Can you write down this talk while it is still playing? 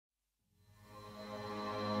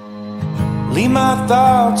leave my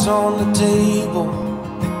thoughts on the table,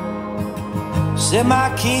 set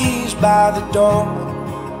my keys by the door.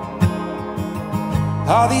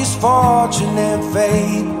 All these fortune and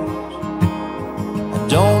fables, I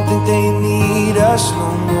don't think they need us no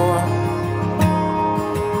more.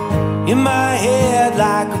 In my head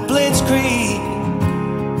like a blitzkrieg,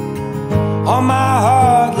 on my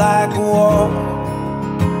heart like a war.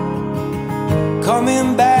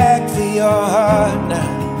 Coming back for your heart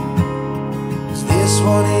now, 'cause this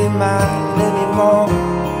one ain't mine anymore.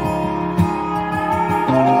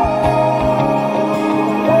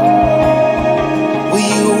 Will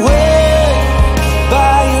you wait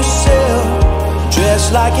by yourself,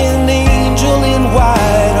 dressed like an angel in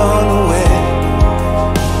white on the way?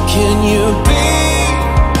 Can you be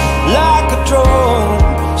like a drone,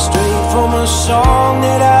 straight from a song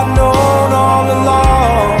that I've known all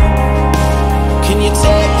along? Can you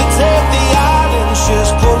take the islands,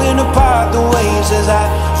 just pulling apart the waves as I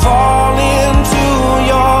fall into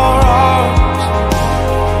your arms,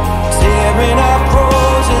 tearing up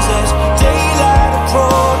roses as daylight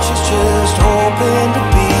approaches, just hoping to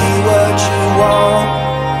be what you want.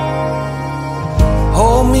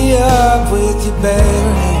 Hold me up with your bare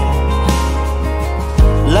hand,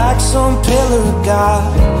 like some pillar of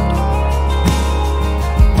God,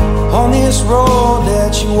 on this road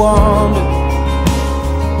that you wander,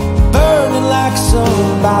 burning like some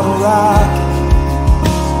bottle rocket.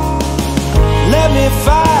 Let me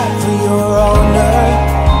fight for your honor,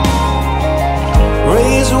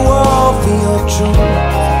 raise a wall for your truth,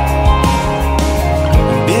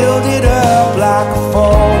 build it up like a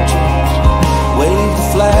fortress, wave the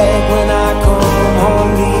flag when I come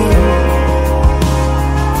home to you.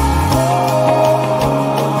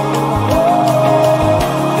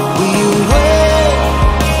 Will you wait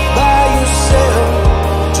by yourself,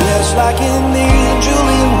 dressed like an angel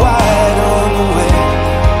in white on the way?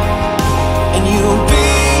 And you'll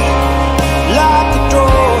be like a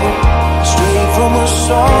drone, straight from a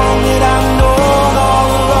song that I've known all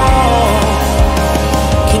along.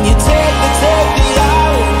 Can you take the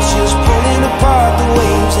islands, just pulling apart the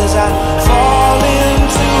waves as I fall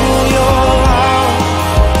into your arms,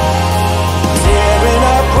 tearing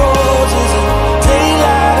up roses and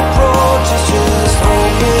daylight approaches, just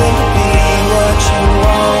hoping to be what you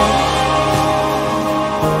want.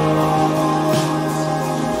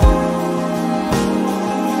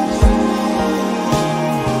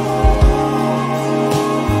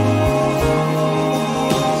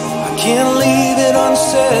 Can't leave it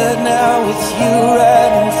unsaid now with you right